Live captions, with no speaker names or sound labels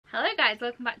guys,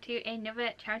 welcome back to another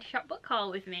charity shop book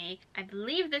haul with me. I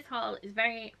believe this haul is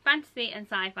very fantasy and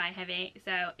sci-fi heavy,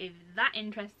 so if that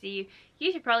interests you,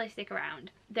 you should probably stick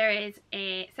around. There is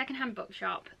a secondhand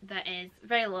bookshop that is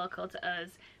very local to us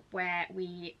where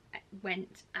we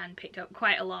went and picked up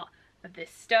quite a lot of this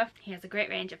stuff. He has a great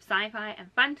range of sci-fi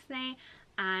and fantasy,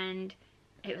 and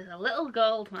it was a little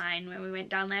gold mine when we went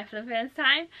down there for the first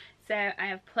time, so I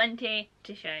have plenty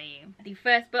to show you. The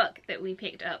first book that we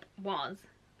picked up was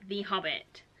The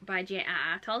Hobbit by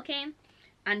J.R.R. Tolkien.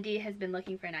 Andy has been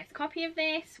looking for a nice copy of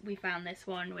this. We found this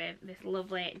one with this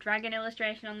lovely dragon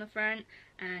illustration on the front,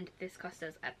 and this cost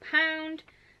us £1.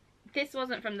 This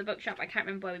wasn't from the bookshop, I can't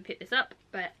remember where we picked this up,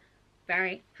 but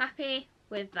very happy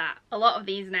with that. A lot of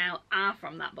these now are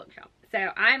from that bookshop.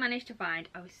 So I managed to find,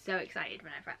 I was so excited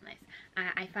when I found this,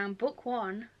 I found book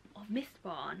 1 of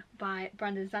Mistborn by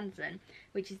Brandon Sanderson,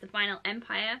 which is the Final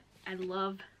Empire. I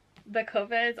love the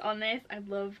covers on this. I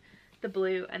love the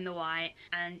blue and the white,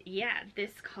 and yeah,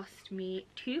 this cost me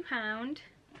 £2.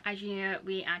 As you know,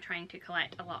 we are trying to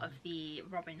collect a lot of the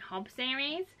Robin Hobb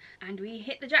series, and we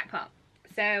hit the jackpot.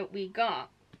 So we got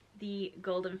the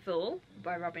Golden Fool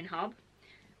by Robin Hobb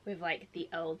with like the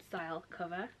old style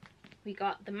cover. We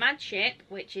got the Mad Ship,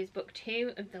 which is book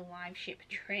 2 of the Live Ship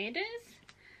Traders,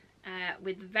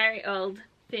 with very old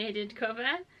faded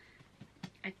cover.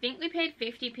 I think we paid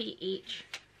 50p each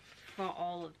for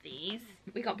all of these.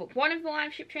 We got book 1 of the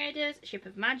Live Ship Traders, Ship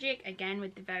of Magic, again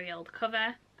with the very old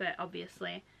cover, but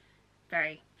obviously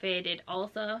very faded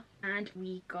also. And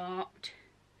we got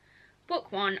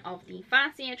book 1 of the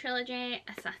Farseer trilogy,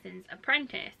 Assassin's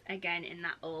Apprentice, again in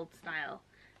that old style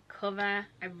cover.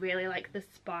 I really like the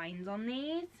spines on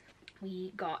these.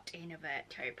 We got another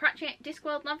Terry Pratchett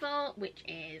Discworld novel, which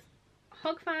is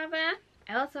Hogfather.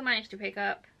 I also managed to pick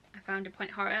up, I found a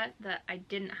Point Horror that I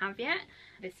didn't have yet.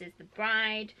 This is The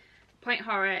Bride. Point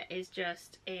Horror is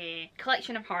just a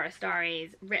collection of horror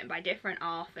stories written by different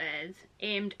authors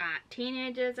aimed at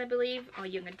teenagers, I believe, or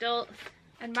young adults.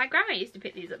 And my grandma used to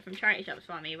pick these up from charity shops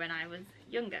for me when I was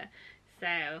younger.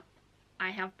 So I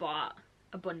have bought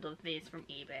a bundle of these from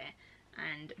eBay,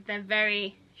 and they're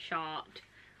very short,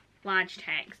 large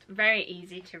text, very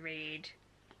easy to read.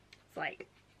 It's like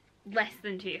less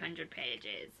than 200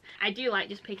 pages. I do like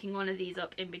just picking one of these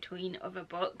up in between other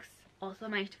books. Also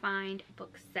managed to find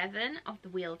book 7 of The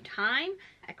Wheel of Time,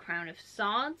 A Crown of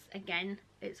Swords. Again,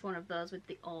 it's one of those with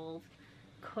the old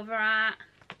cover art.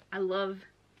 I love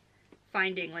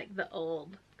finding like the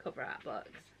old cover art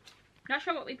books. Not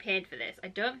sure what we paid for this. I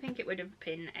don't think it would have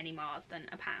been any more than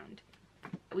 £1.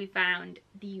 We found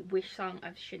The Wish Song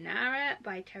of Shannara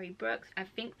by Terry Brooks. I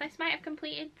think this might have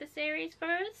completed the series for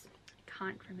us.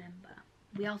 Can't remember.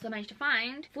 We also managed to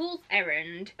find Fool's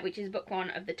Errand, which is book 1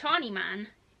 of The Tawny Man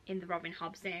in the Robin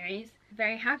Hobb series.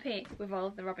 Very happy with all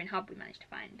of the Robin Hobb we managed to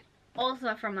find.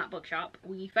 Also from that bookshop,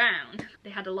 we found they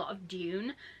had a lot of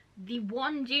Dune. The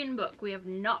one Dune book we have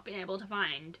not been able to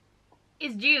find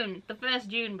is Dune, the first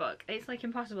Dune book. It's like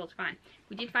impossible to find.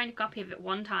 We did find a copy of it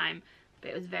one time,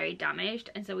 but it was very damaged,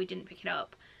 and so we didn't pick it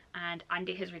up. And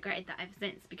Andy has regretted that ever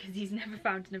since, because he's never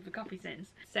found another copy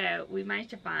since. So we managed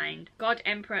to find God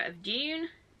Emperor of Dune,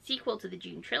 sequel to the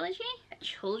Dune trilogy,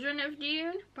 Children of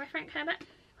Dune by Frank Herbert,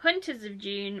 Hunters of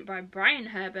Dune by Brian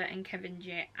Herbert and Kevin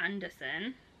J.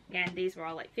 Anderson. Again, these were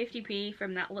all like 50p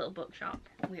from that little bookshop.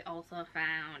 We also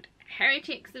found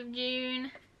Heretics of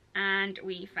Dune, and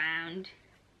we found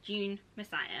Dune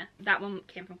Messiah. That one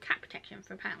came from Cat Protection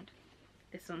for £1.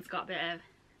 This one's got a bit of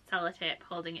sellotape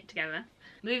holding it together.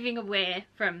 Moving away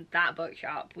from that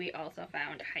bookshop, we also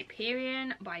found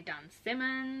Hyperion by Dan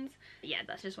Simmons. Yeah,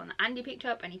 that's just one that Andy picked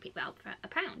up, and he picked that up for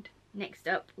 £1. Next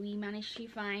up, we managed to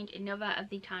find another of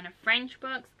the Tana French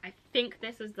books. I think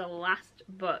this was the last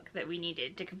book that we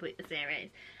needed to complete the series,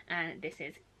 and this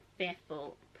is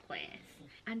Faithful Place.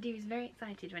 Andy was very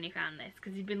excited when he found this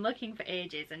because he'd been looking for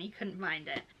ages and he couldn't find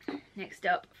it. Next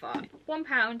up, for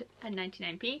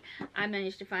 £1.99, I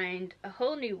managed to find A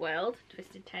Whole New World,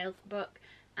 Twisted Tales book,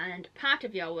 and Part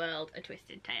of Your World, A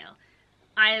Twisted Tale.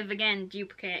 I have again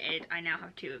duplicated, I now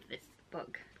have 2 of this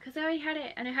book because I already had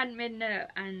it and I hadn't made a note,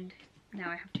 and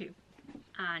now I have 2.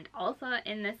 And also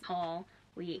in this haul,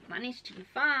 we managed to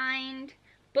find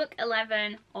book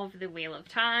 11 of The Wheel of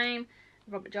Time,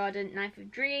 Robert Jordan, Knife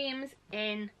of Dreams,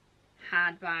 in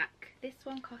hardback. This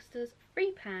one cost us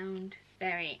 £3.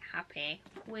 Very happy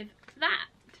with that.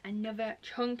 Another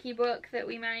chunky book that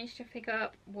we managed to pick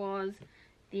up was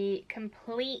The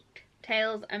Complete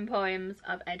Tales and Poems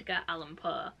of Edgar Allan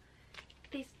Poe.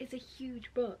 This is a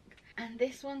huge book, and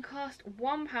this one cost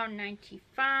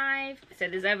 £1.95. So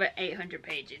there's over 800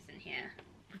 pages in here.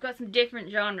 got some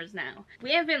different genres now.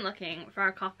 We have been looking for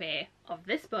a copy of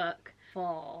this book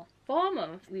for 4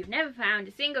 months. We've never found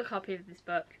a single copy of this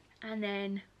book, and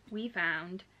then we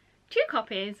found 2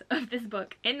 copies of this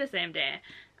book in the same day,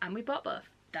 and we bought both.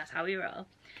 That's how we roll.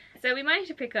 So we managed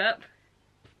to pick up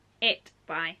It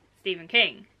by Stephen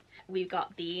King. We've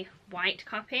got the white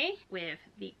copy with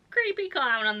the creepy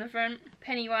clown on the front,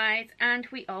 Pennywise, and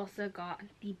we also got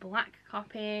the black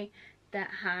copy that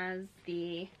has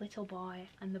the little boy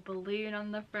and the balloon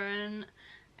on the front.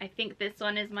 I think this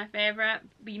one is my favourite.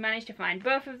 We managed to find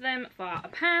both of them for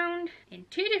 £1 in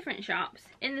 2 different shops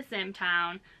in the same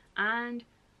town, and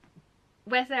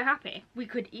we're so happy. We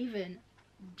could even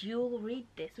dual read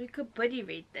this. We could buddy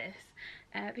read this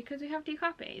because we have 2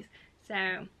 copies.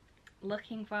 So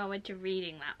looking forward to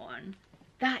reading that one.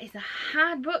 That is a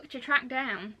hard book to track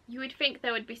down. You would think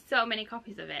there would be so many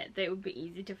copies of it that it would be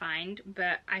easy to find,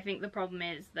 but I think the problem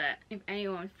is that if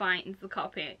anyone finds the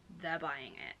copy, they're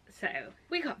buying it. So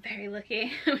we got very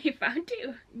lucky. We found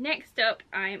 2. Next up,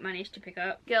 I managed to pick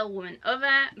up Girl, Woman,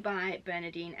 Other by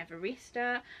Bernardine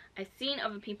Evaristo. I've seen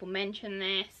other people mention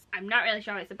this. I'm not really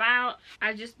sure what it's about.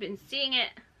 I've just been seeing it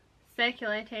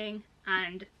circulating,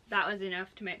 and that was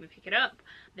enough to make me pick it up.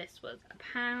 This was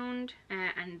 £1,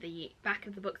 and the back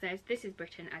of the book says, "This is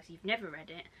Britain as you've never read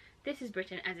it. This is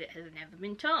Britain as it has never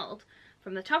been told.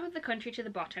 From the top of the country to the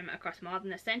bottom, across more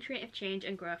than a century of change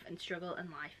and growth and struggle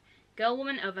and life, Girl,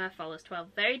 Woman, Other follows 12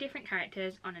 very different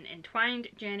characters on an entwined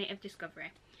journey of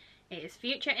discovery. It is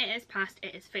future, it is past,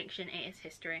 it is fiction, it is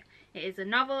history. It is a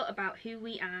novel about who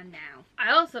we are now."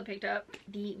 I also picked up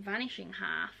The Vanishing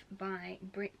Half by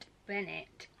Britt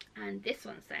Bennett, and this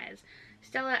one says,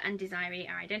 "Stella and Desiree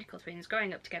are identical twins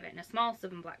growing up together in a small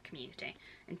southern black community.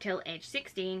 Until age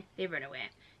 16, they run away.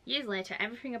 Years later,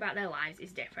 everything about their lives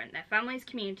is different, their families,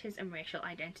 communities and racial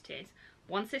identities.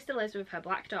 One sister lives with her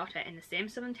black daughter in the same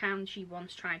southern town she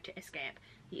once tried to escape.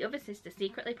 The other sister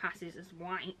secretly passes as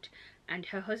white, and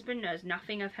her husband knows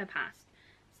nothing of her past.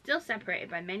 Still separated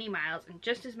by many miles and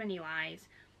just as many lies,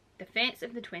 the fates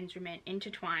of the twins remain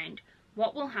intertwined.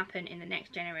 What will happen in the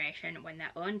next generation when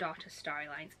their own daughter's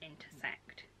storylines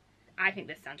intersect?" I think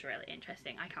this sounds really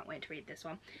interesting. I can't wait to read this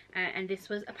one. And this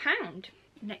was £1.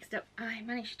 Next up, I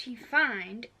managed to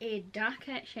find A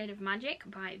Darker Shade of Magic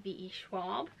by V.E.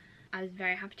 Schwab. I was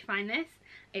very happy to find this.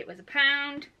 It was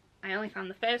 £1. I only found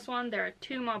the first one. There are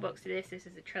 2 more books to this. This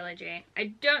is a trilogy. I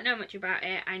don't know much about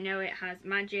it. I know it has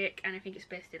magic, and I think it's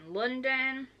based in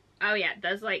London. Oh yeah,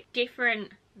 there's like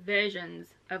different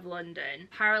versions of London,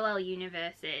 parallel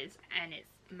universes, and it's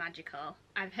magical.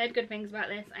 I've heard good things about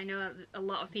this. I know a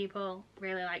lot of people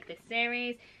really like this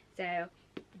series, so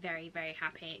very, very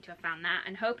happy to have found that,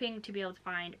 and hoping to be able to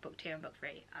find book 2 and book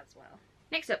 3 as well.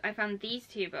 Next up, I found these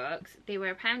 2 books. They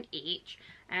were £1 each.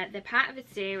 They're part of a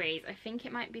series. I think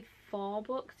it might be 4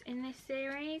 books in this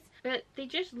series, but they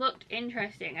just looked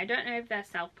interesting. I don't know if they're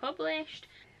self-published,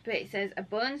 but it says a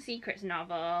Bone Secrets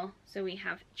novel. So we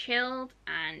have Chilled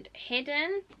and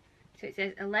Hidden. So it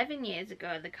says, 11 years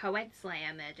ago, the co-ed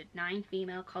slayer murdered 9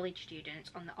 female college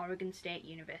students on the Oregon State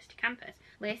University campus.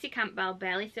 Lacey Campbell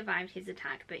barely survived his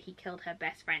attack, but he killed her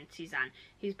best friend, Suzanne,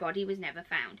 whose body was never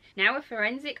found. Now a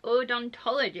forensic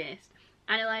odontologist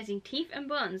analysing teeth and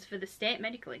bones for the state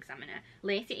medical examiner,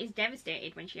 Lacey is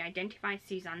devastated when she identifies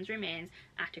Suzanne's remains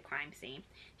at a crime scene.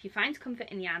 She finds comfort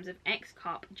in the arms of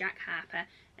ex-cop Jack Harper,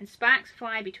 and sparks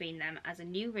fly between them as a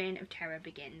new reign of terror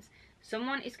begins.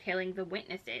 Someone is killing the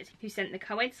witnesses who sent the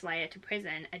co-ed slayer to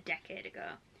prison a decade ago.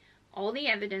 All the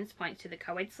evidence points to the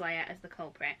co-ed slayer as the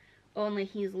culprit, only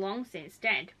he's long since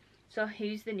dead. So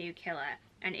who's the new killer?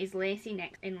 And is Lacey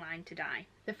next in line to die?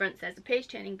 The front says, a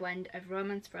page-turning blend of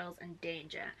romance, thrills and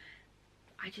danger.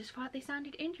 I just thought they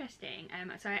sounded interesting.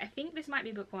 So I think this might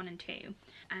be book 1 and 2.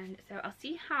 And so I'll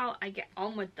see how I get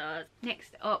on with those.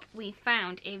 Next up, we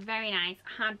found a very nice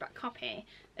hardback copy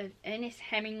of Ernest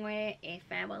Hemingway, A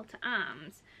Farewell to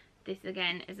Arms. This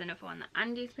again is another one that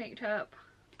Andy's picked up.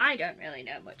 I don't really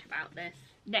know much about this.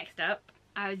 Next up,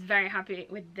 I was very happy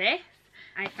with this.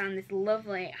 I found this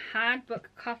lovely hardbook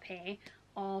copy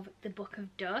of The Book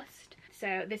of Dust.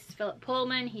 So this is Philip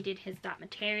Pullman. He did his Dark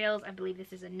Materials. I believe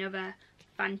this is another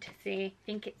fantasy. I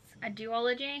think it's a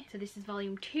duology. So this is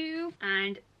volume 2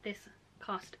 and this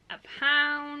cost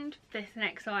 £1. This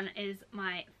next one is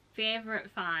my favourite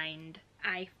find.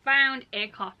 I found a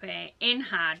copy in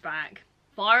hardback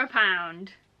for £1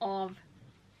 of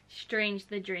Strange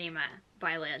the Dreamer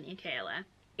by Laini Taylor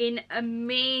in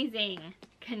amazing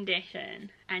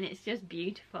condition, and it's just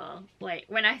beautiful. Like,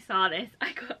 when I saw this,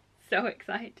 I got so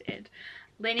excited.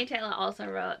 Laini Taylor also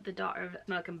wrote the Daughter of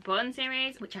Smoke and Bone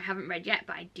series, which I haven't read yet,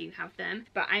 but I do have them.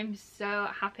 But I'm so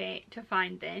happy to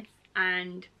find this,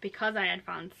 and because I had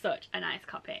found such a nice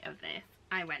copy of this,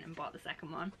 I went and bought the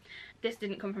second one. This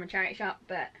didn't come from a charity shop,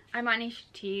 but I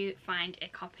managed to find a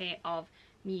copy of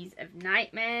Muse of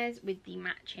Nightmares with the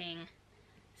matching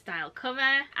style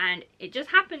cover, and it just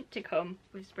happened to come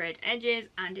with sprayed edges,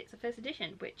 and it's a first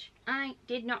edition, which I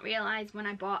did not realise when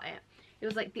I bought it. It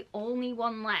was like the only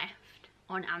one left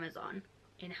on Amazon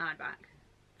in hardback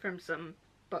from some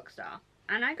bookstore,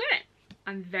 and I got it.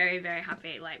 I'm very, very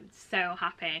happy, like so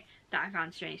happy that I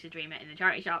found Strange to Dream It in the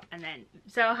charity shop, and then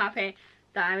so happy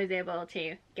that I was able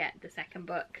to get the second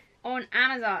book on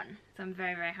Amazon. So I'm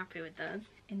very, very happy with those.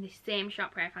 In the same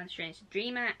shop where I found Strange to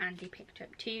Dreamer, Andy picked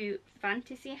up 2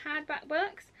 fantasy hardback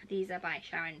books. These are by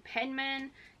Sharon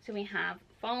Penman. So we have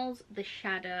Falls the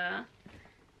Shadow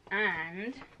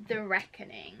and The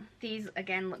Reckoning. These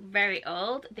again look very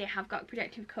old. They have got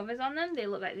protective covers on them. They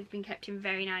look like they've been kept in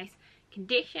very nice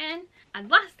condition. And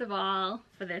last of all,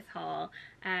 for this haul,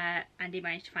 Andy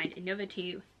managed to find another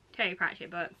 2 Terry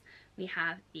Pratchett books. We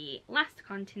have The Last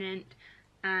Continent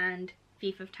and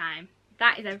Thief of Time.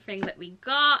 That is everything that we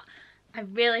got. I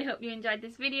really hope you enjoyed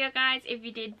this video, guys. If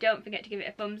you did, don't forget to give it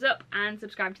a thumbs up and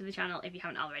subscribe to the channel if you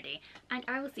haven't already. And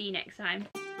I will see you next time.